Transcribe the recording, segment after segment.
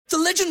The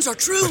legends are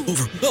true.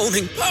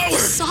 Overwhelming power!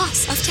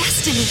 Sauce of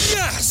destiny.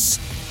 Yes!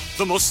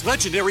 The most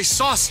legendary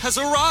sauce has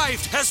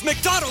arrived as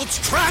McDonald's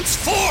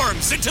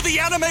transforms into the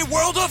anime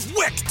world of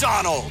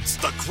WickDonald's.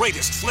 The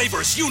greatest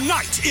flavors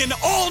unite in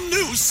all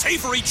new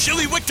savory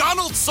chili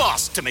McDonald's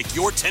sauce to make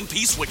your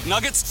 10-piece Wick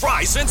Nuggets,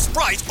 fries, and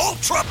Sprite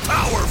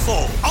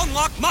ultra-powerful.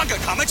 Unlock manga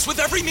comics with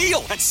every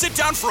meal and sit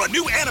down for a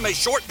new anime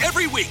short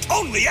every week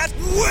only at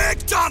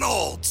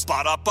WickDonald's.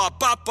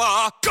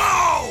 Ba-da-ba-ba-ba,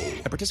 go!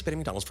 At participating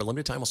McDonald's for a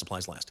limited time while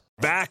supplies last.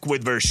 Back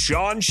with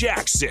Vershawn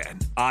Jackson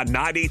on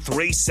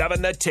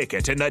 93.7 The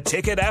Ticket and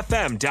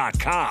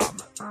theticketfm.com.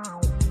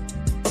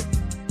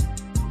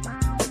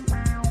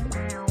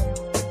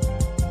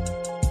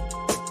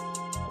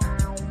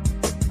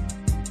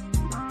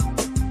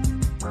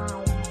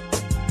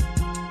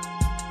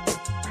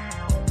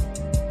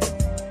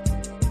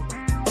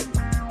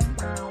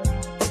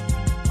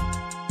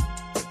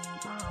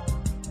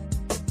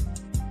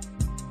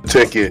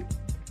 Ticket.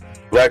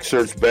 Black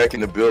shirts back in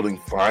the building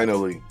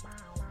finally.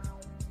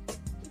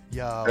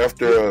 Yeah.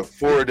 After a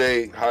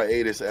 4-day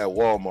hiatus at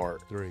Walmart.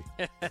 3.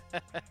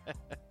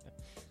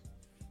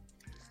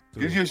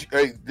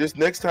 Hey, this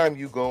next time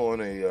you go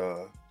on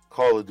a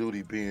Call of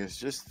Duty binge,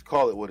 just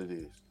call it what it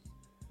is.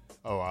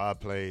 Oh, I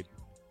played.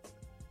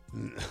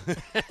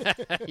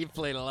 You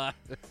played a lot.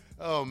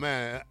 Oh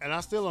man, and I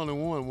still only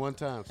won one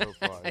time so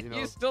far. You know,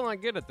 You're still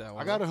not good at that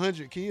one. I got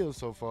 100 kills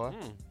so far.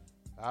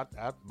 I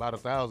about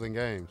 1,000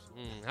 games.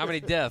 How many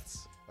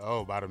deaths?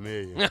 Oh, about 1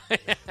 million.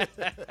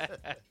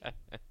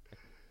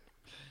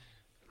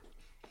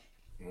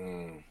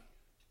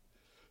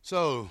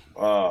 So,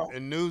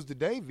 in news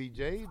today,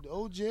 VJ,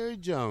 old Jerry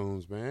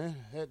Jones, man,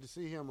 had to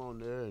see him on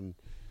there, and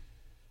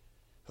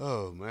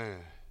oh man,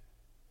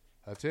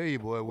 I tell you,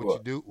 boy,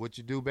 what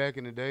you do back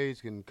in the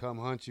days can come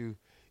hunt you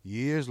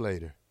years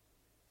later.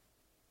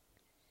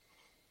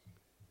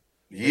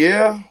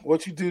 Yeah,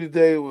 what you do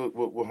today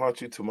will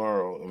haunt you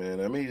tomorrow, man.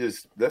 I mean,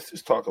 let's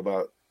just talk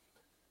about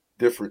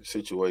different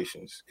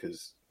situations,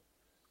 because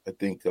I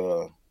think,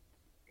 I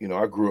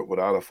grew up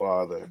without a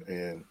father,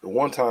 and the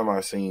one time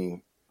I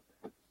seen,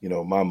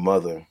 my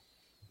mother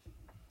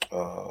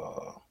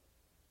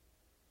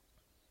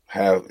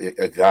have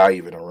a guy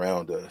even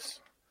around us,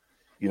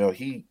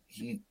 he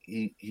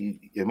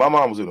and my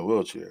mom was in a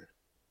wheelchair,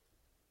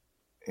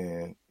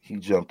 and he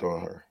jumped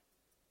on her,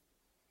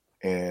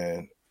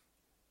 and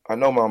I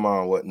know my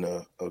mom wasn't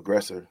an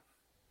aggressor,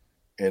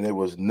 and there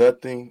was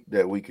nothing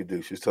that we could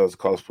do. She was telling us to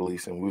call the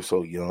police, and we were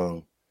so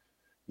young.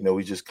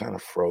 We just kind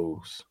of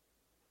froze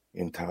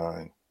in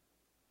time.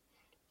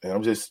 And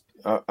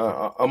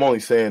I'm only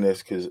saying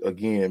this because,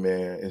 again,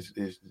 man,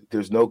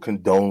 there's no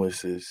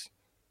condolences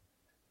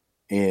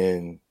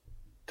in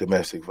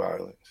domestic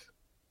violence.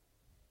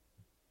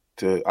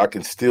 I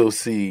can still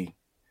see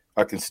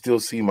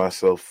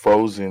myself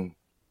frozen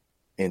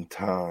in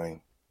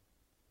time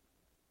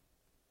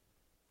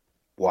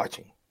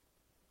watching.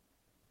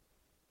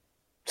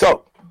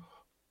 So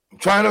I'm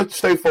trying to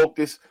stay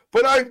focused,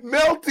 but I'm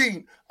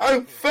melting.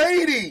 I'm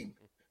fading.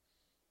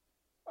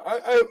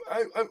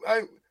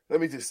 Let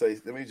me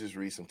just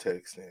read some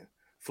text, man.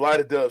 Fly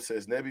the Dove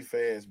says, Nebby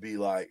fans be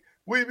like,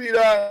 we beat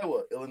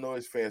Iowa.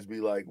 Illinois fans be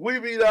like, we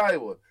beat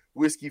Iowa.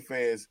 Whiskey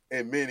fans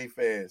and many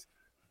fans,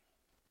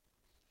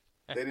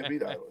 they didn't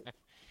beat Iowa.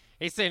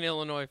 He's saying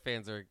Illinois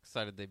fans are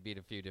excited they beat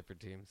a few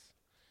different teams.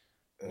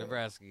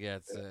 Nebraska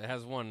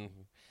has one.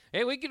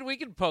 Hey, we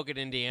could poke at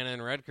Indiana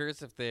and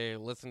Rutgers if they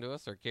listen to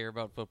us or care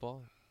about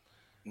football.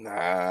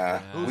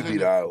 Nah, we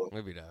beat Iowa.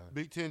 We beat Iowa.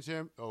 Big Ten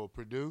champ. Oh,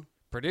 Purdue.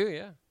 Purdue,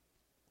 yeah.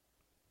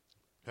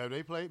 Have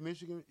they played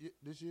Michigan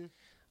this year?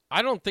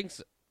 I don't think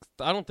so.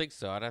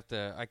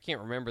 I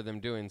can't remember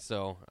them doing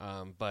so.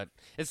 But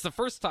it's the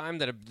first time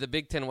that the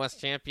Big Ten West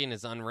champion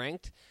is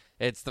unranked.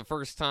 It's the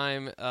first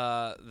time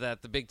that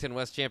the Big Ten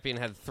West champion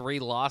had 3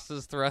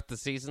 losses throughout the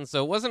season.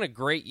 So it wasn't a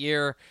great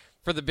year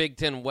for the Big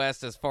Ten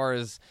West as far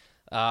as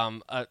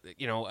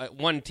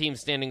one team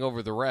standing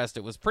over the rest.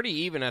 It was pretty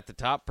even at the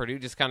top. Purdue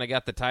just kind of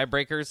got the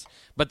tiebreakers,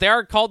 but they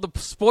are called the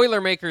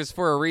spoiler makers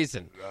for a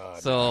reason.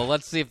 So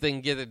let's see if they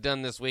can get it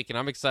done this week. And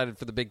I'm excited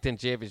for the Big Ten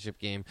championship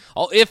game.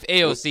 If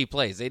AOC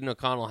plays, Aiden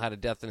O'Connell had a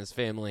death in his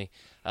family,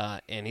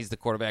 and he's the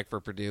quarterback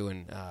for Purdue,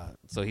 and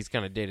so he's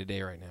kind of day to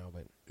day right now.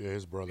 But yeah,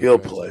 his brother. He'll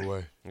play.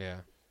 Away. Yeah.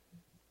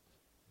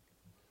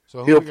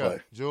 So he'll got? play.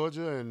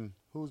 Georgia, and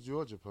who's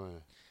Georgia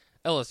playing?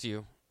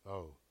 LSU.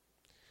 Oh.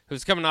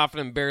 Who's coming off an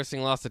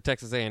embarrassing loss to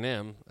Texas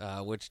A&M,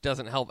 which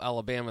doesn't help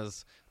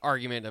Alabama's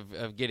argument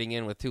of getting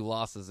in with 2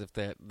 losses if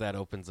that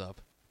opens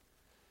up.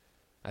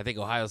 I think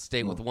Ohio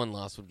State with 1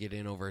 loss would get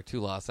in over a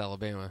 2-loss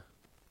Alabama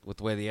with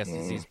the way the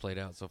SEC's played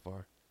out so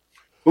far.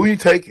 Who are you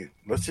taking?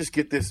 Let's just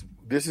get this.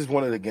 This is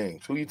one of the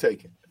games. Who are you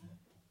taking?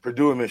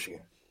 Purdue or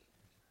Michigan?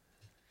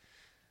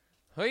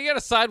 Well, you got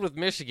to side with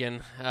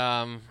Michigan.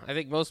 I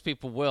think most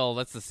people will.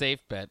 That's the safe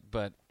bet,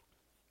 but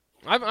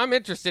I'm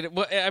interested.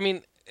 I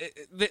mean,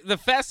 the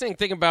fascinating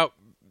thing about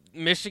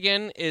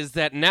Michigan is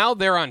that now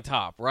they're on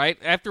top, right?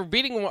 After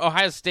beating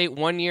Ohio State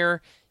one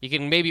year, you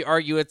can maybe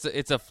argue it's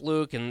a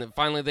fluke, and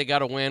finally they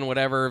got a win,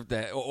 whatever.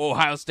 That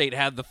Ohio State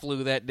had the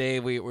flu that day.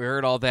 We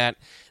heard all that.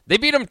 They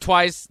beat them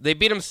twice. They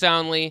beat them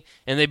soundly,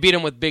 and they beat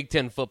them with Big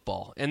Ten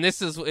football. And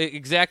this is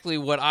exactly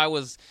what I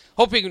was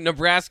hoping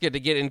Nebraska to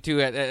get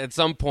into at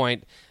some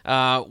point,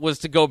 was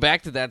to go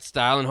back to that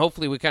style, and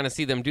hopefully we kind of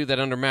see them do that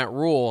under Matt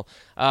Rule.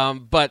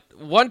 But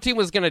one team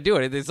was going to do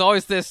it. There's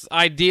always this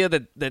idea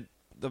that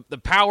the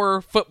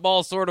power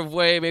football sort of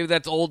way, maybe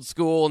that's old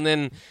school, and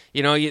then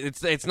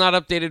it's not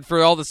updated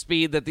for all the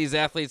speed that these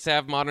athletes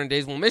have modern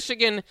days. Well,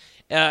 Michigan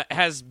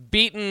has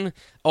beaten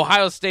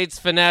Ohio State's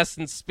finesse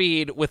and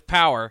speed with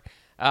power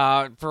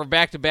for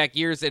back-to-back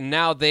years, and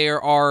now they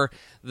are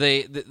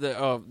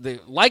the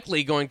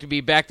likely going to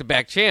be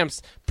back-to-back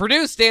champs.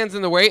 Purdue stands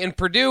in the way, and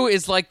Purdue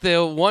is like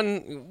the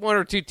one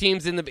or two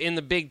teams in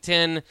the Big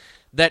Ten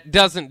that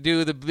doesn't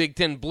do the Big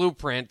Ten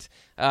blueprint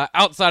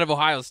outside of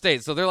Ohio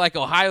State. So they're like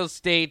Ohio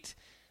State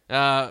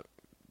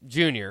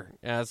junior.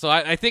 So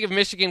I think if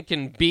Michigan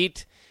can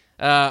beat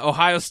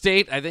Ohio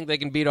State, I think they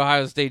can beat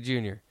Ohio State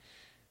junior.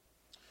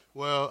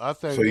 Well, I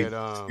think so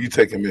that you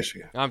taking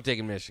Michigan. I'm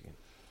taking Michigan.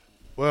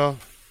 Well,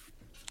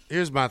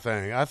 here's my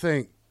thing. I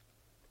think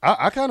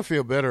I kind of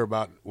feel better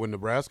about when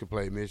Nebraska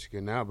played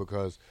Michigan now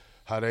because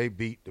how they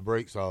beat the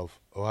brakes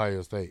off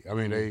Ohio State. I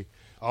mean, they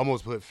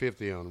almost put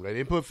 50 on them. They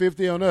didn't put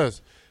 50 on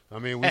us. I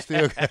mean, we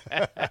still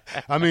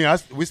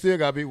we still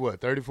got beat,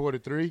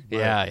 34-3?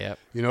 Yeah, yeah.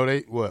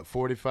 They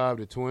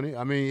 45-20?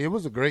 I mean, it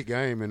was a great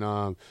game, and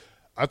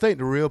I think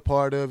the real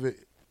part of it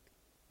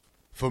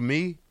for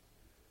me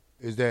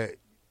is that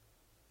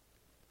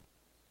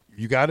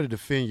you got to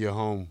defend your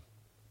home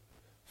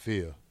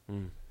field.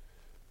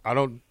 I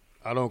don't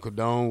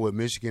condone what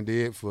Michigan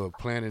did for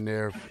planting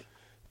their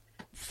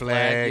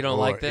flag you don't or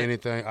like that?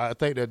 anything. I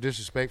think they're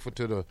disrespectful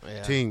to the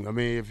team. I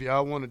mean, if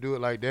y'all want to do it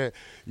like that,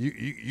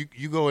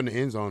 you go in the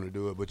end zone to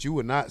do it, but you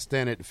would not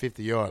stand at the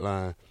 50-yard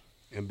line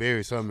and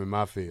bury something in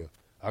my field.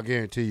 I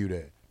guarantee you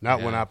that.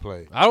 Not when I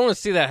play. I don't want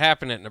to see that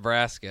happen at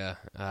Nebraska.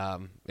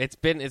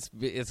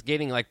 It's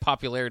gaining like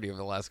popularity over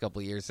the last couple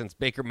of years since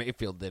Baker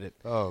Mayfield did it.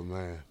 Oh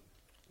man.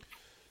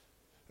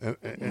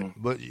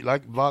 But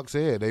like Vox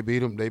said, they beat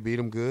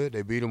them good.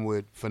 They beat them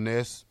with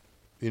finesse,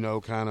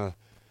 kind of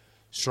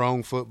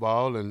strong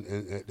football,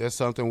 and that's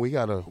something we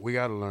gotta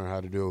learn how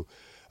to do.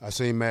 I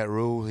seen Matt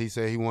Rule. He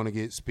said he want to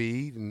get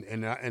speed,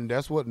 and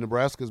that's what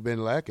Nebraska's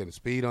been lacking: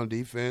 speed on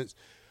defense.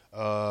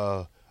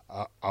 I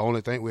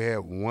only think we had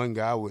one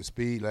guy with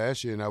speed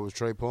last year, and that was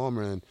Trey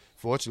Palmer. And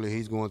fortunately,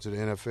 he's going to the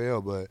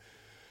NFL.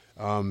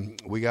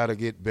 But we got to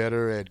get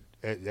better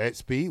at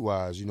speed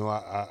wise.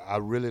 I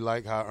really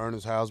like how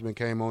Ernest Hausman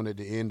came on at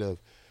the end of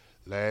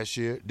this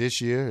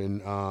year,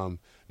 and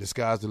the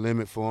sky's the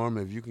limit for him.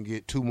 If you can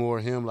get two more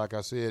of him, like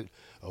I said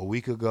a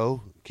week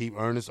ago, keep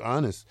Ernest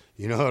honest.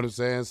 You know what I'm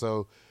saying?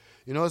 So,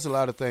 it's a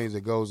lot of things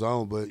that goes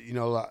on, but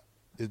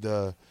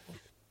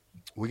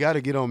we got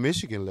to get on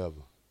Michigan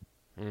level.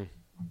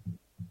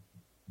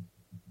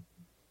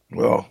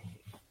 Well,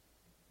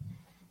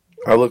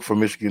 I look for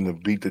Michigan to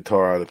beat the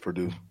tar out of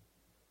Purdue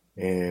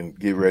and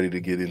get ready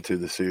to get into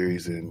the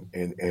series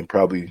and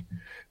probably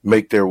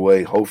make their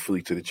way,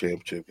 hopefully, to the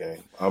championship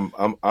game.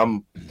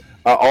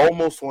 I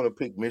almost want to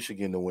pick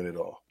Michigan to win it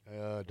all.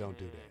 Don't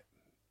do that.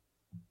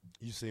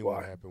 You see Why?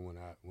 what happened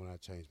when I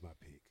changed my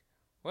pick.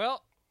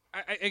 Well,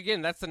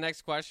 again, that's the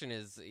next question: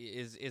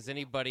 is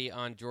anybody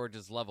on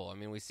Georgia's level? I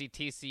mean, we see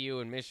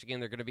TCU and Michigan;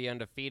 they're going to be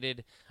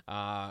undefeated.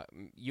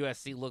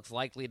 USC looks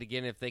likely to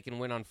get it if they can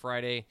win on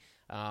Friday.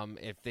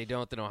 If they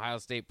don't, then Ohio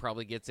State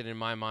probably gets it. In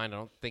my mind, I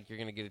don't think you're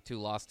going to get a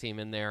two-loss team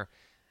in there.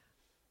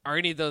 Are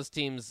any of those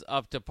teams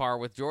up to par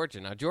with Georgia?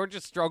 Now,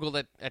 Georgia struggled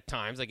at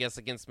times, I guess,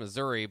 against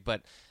Missouri,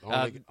 but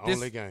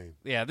only game.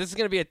 Yeah, this is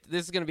going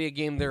to be a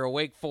game they're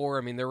awake for.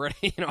 I mean, they're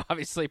ready,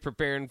 obviously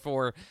preparing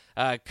for.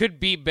 Could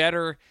be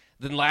better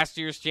than last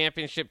year's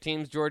championship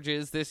teams. Georgia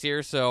is this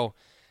year, so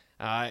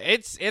I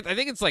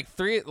think it's like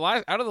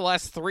out of the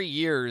last 3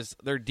 years,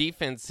 their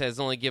defense has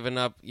only given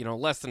up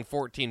less than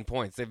 14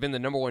 points. They've been the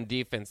number one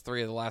defense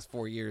 3 of the last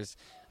 4 years.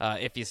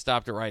 If you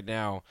stopped it right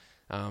now.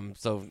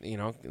 So,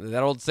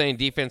 that old saying,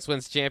 defense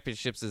wins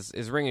championships,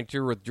 is ringing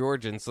true with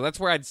Georgia. And so that's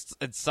where I'd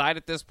side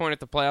at this point if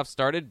the playoffs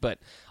started. But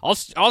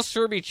I'll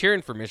sure be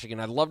cheering for Michigan.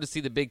 I'd love to see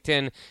the Big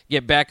Ten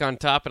get back on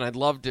top, and I'd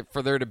love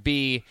for there to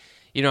be,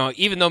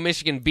 even though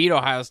Michigan beat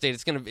Ohio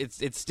State,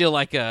 it's still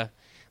like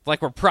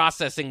we're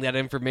processing that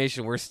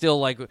information. We're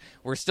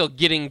still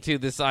getting to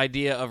this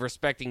idea of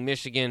respecting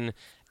Michigan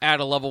at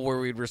a level where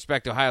we'd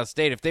respect Ohio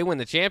State. If they win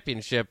the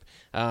championship,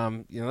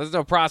 there's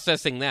no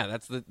processing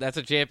that. That's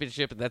a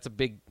championship, and that's a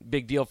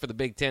big deal for the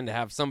Big Ten to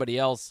have somebody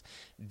else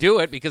do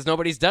it because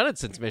nobody's done it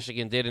since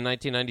Michigan did in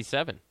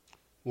 1997.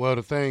 Well,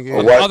 the thing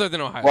is, other than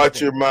Ohio watch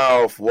State. your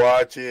mouth,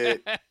 watch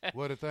it.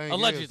 Well, the thing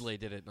allegedly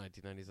did it in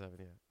 1997.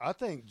 Yeah, I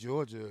think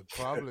Georgia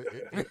probably,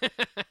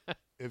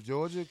 if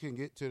Georgia can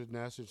get to the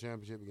national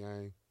championship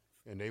game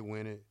and they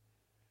win it,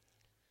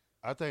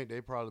 I think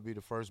they probably be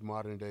the first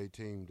modern day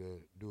team to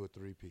do a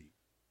three-peat.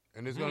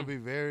 And it's going to be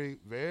very,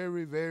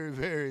 very, very,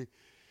 very.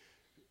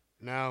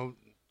 Now,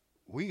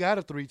 we got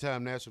a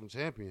 3-time national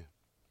champion,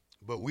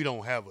 but we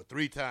don't have a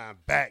 3-time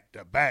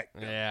back-to-back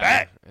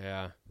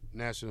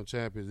national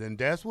champions. And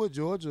that's what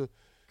Georgia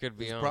could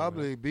be on.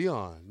 Probably be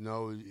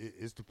on.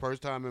 It's the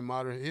first time in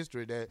modern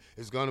history that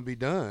it's going to be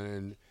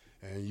done.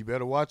 And you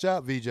better watch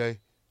out, VJ.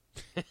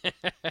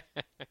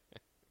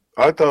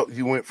 I thought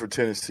you went for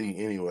Tennessee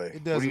anyway.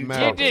 It doesn't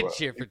matter. You did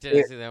cheer for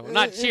Tennessee, though.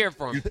 Not cheer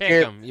for them.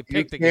 Pick them. You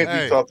picked the game. You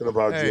can't be talking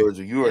about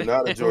Georgia. You are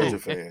not a Georgia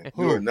fan.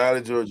 You are not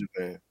a Georgia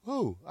fan.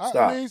 Who?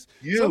 Stop.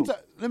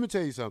 Let me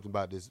tell you something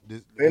about this.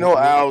 Ain't no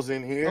owls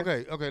in here.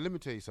 Okay. Let me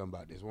tell you something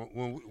about this.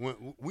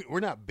 When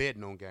we're not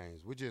betting on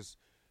games. We're just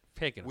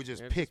picking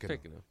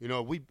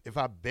them. If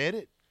I bet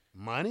it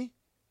money,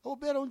 I will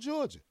bet on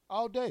Georgia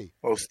all day.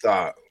 Oh,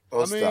 stop.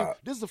 Stop.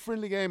 This is a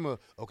friendly game of,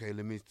 okay,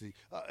 let me see.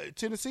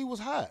 Tennessee was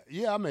hot.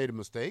 Yeah, I made a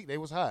mistake. They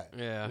was hot.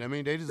 Yeah.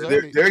 They deserved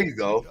it. There you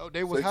go.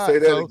 They was hot. Say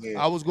that again.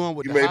 I was going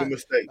with you the made hot. a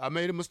mistake. I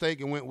made a mistake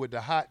and went with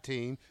the hot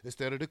team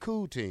instead of the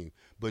cool team.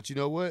 But you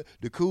know what?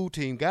 The cool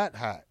team got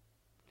hot.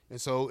 And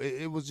so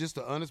it was just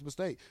an honest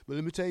mistake. But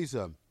let me tell you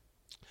something.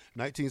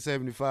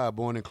 1975,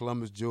 born in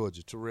Columbus,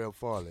 Georgia, Terrell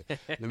Farley.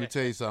 Let me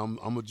tell you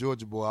something. I'm a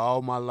Georgia boy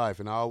all my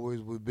life, and I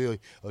always will be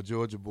a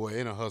Georgia boy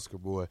and a Husker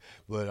boy.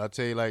 But I'll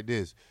tell you like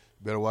this.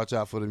 Better watch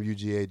out for them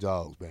UGA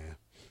dogs, man.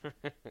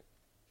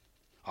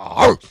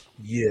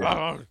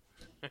 Yeah.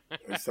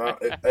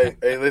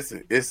 Hey,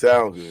 listen, it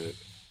sounds good.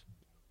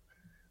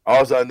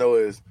 All I know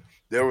is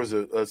there was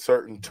a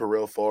certain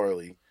Terrell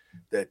Farley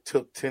that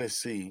took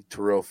Tennessee,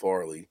 Terrell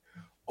Farley,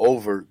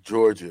 over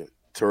Georgia,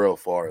 Terrell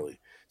Farley.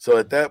 So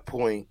at that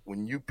point,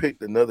 when you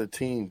picked another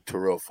team,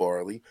 Terrell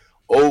Farley,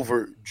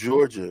 over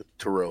Georgia,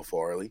 Terrell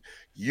Farley,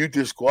 you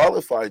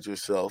disqualified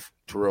yourself,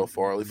 Terrell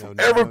Farley, from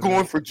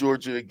going for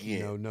Georgia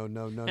again.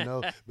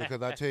 No.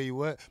 Because I tell you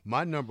what,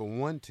 my number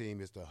one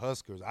team is the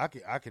Huskers. I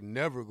can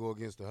never go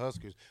against the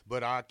Huskers,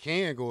 but I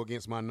can go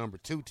against my number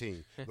 2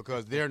 team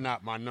because they're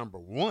not my number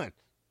 1.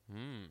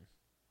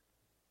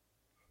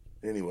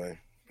 Anyway,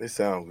 they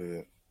sound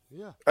good.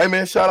 Yeah. Hey,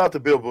 man, shout out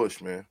to Bill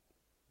Bush, man.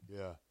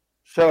 Yeah.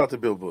 Shout out to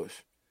Bill Bush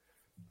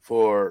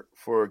for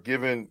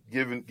giving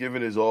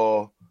his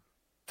all,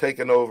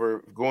 taking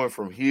over, going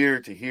from here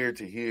to here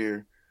to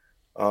here.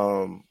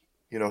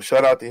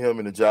 Shout out to him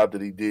and the job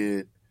that he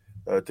did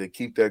to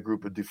keep that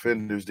group of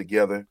defenders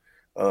together,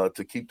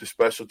 to keep the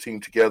special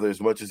team together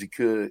as much as he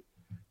could.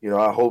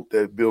 I hope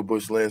that Bill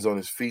Bush lands on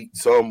his feet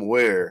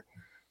somewhere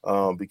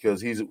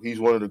because he's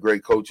one of the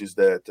great coaches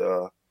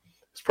that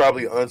is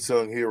probably an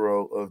unsung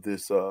hero of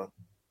this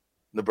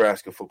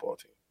Nebraska football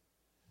team.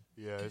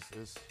 Yeah,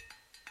 it's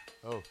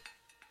oh.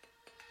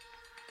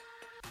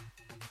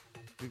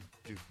 Do.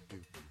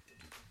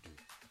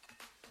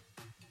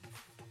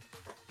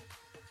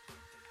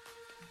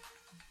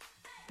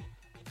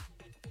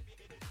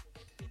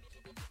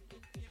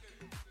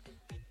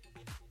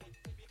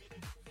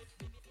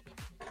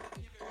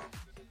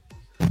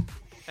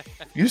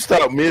 You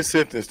stop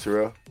mid-sentence,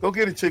 Terrell. Go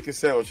get a chicken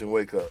sandwich and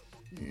wake up.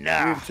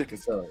 Nah. Get a chicken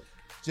sandwich.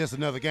 Just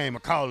another game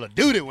of Call of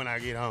Duty when I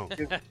get home.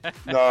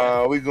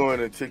 Nah, we're going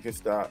to Chicken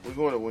Stop. We're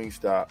going to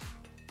Wingstop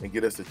and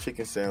get us a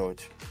chicken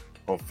sandwich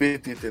on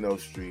 50th and O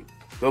Street.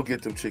 Go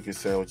get them chicken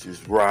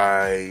sandwiches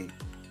right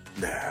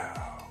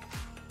now.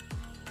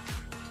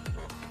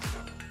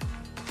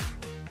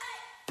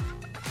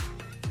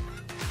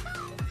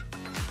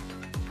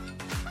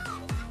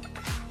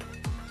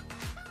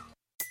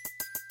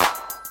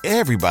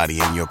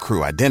 Everybody in your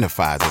crew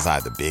identifies as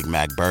either Big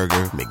Mac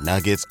Burger,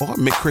 McNuggets, or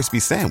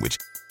McCrispy Sandwich.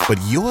 But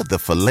you're the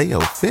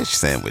Filet-O-Fish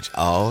Sandwich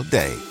all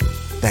day.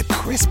 That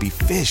crispy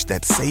fish,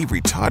 that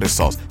savory tartar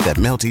sauce, that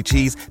melty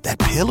cheese, that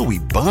pillowy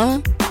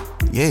bun.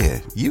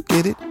 Yeah, you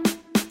get it.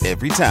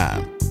 Every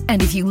time.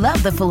 And if you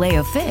love the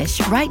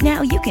Filet-O-Fish, right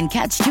now you can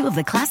catch 2 of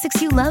the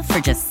classics you love for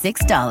just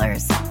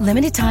 $6.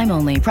 Limited time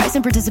only. Price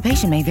and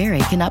participation may vary.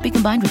 Cannot be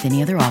combined with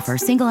any other offer.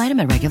 Single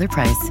item at regular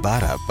price.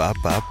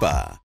 Ba-da-ba-ba-ba.